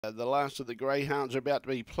The last of the greyhounds are about to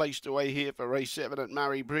be placed away here for race 7 at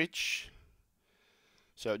Murray-Bridge.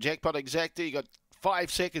 So jackpot exactor, you got 5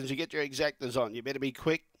 seconds to get your exactors on. You better be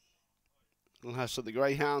quick. The last of the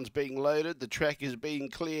greyhounds being loaded. The track is being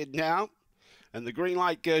cleared now. And the green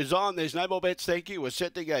light goes on. There's no more bets, thank you. We're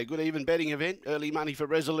set to go. Good even betting event. Early money for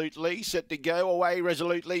Resolute Lee. Set to go. Away,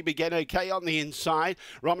 Resolute Lee began okay on the inside.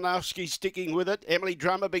 Romanowski sticking with it. Emily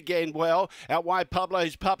Drummer began well. Out wide,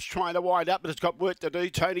 Pablo's Pups trying to wind up, but it's got work to do.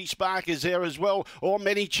 Tony Spark is there as well. Or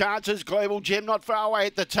many chances. Global Gem not far away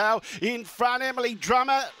at the tail. In front, Emily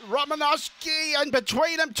Drummer, Romanowski, and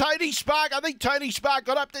between them, Tony Spark. I think Tony Spark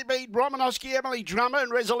got up to beat Romanowski, Emily Drummer,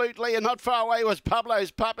 and Resolute Lee, and not far away was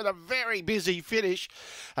Pablo's Pup in a very busy finish.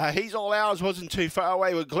 He's All Ours wasn't too far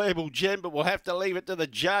away with Global Gem, but we'll have to leave it to the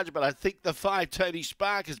judge. But I think the 5 Tony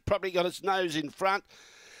Spark has probably got its nose in front.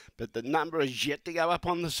 But the number is yet to go up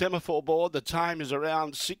on the semaphore board. The time is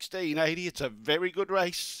around 16:80. It's a very good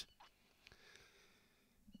race.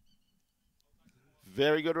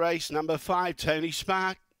 Very good race. Number 5 Tony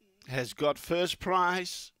Spark has got first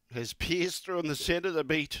prize. Has pierced through in the centre to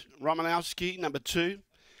beat Romanowski, number 2.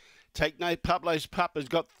 Take Note, Pablo's Pup has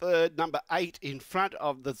got third, number 8 in front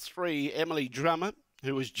of the 3, Emily Drummer,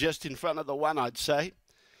 who was just in front of the 1, I'd say.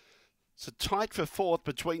 It's a tight for fourth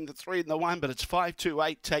between the 3 and the 1, but it's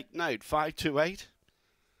 528, Take Note, 528.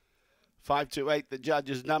 528, the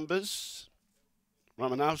judges' numbers.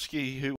 Romanowski, who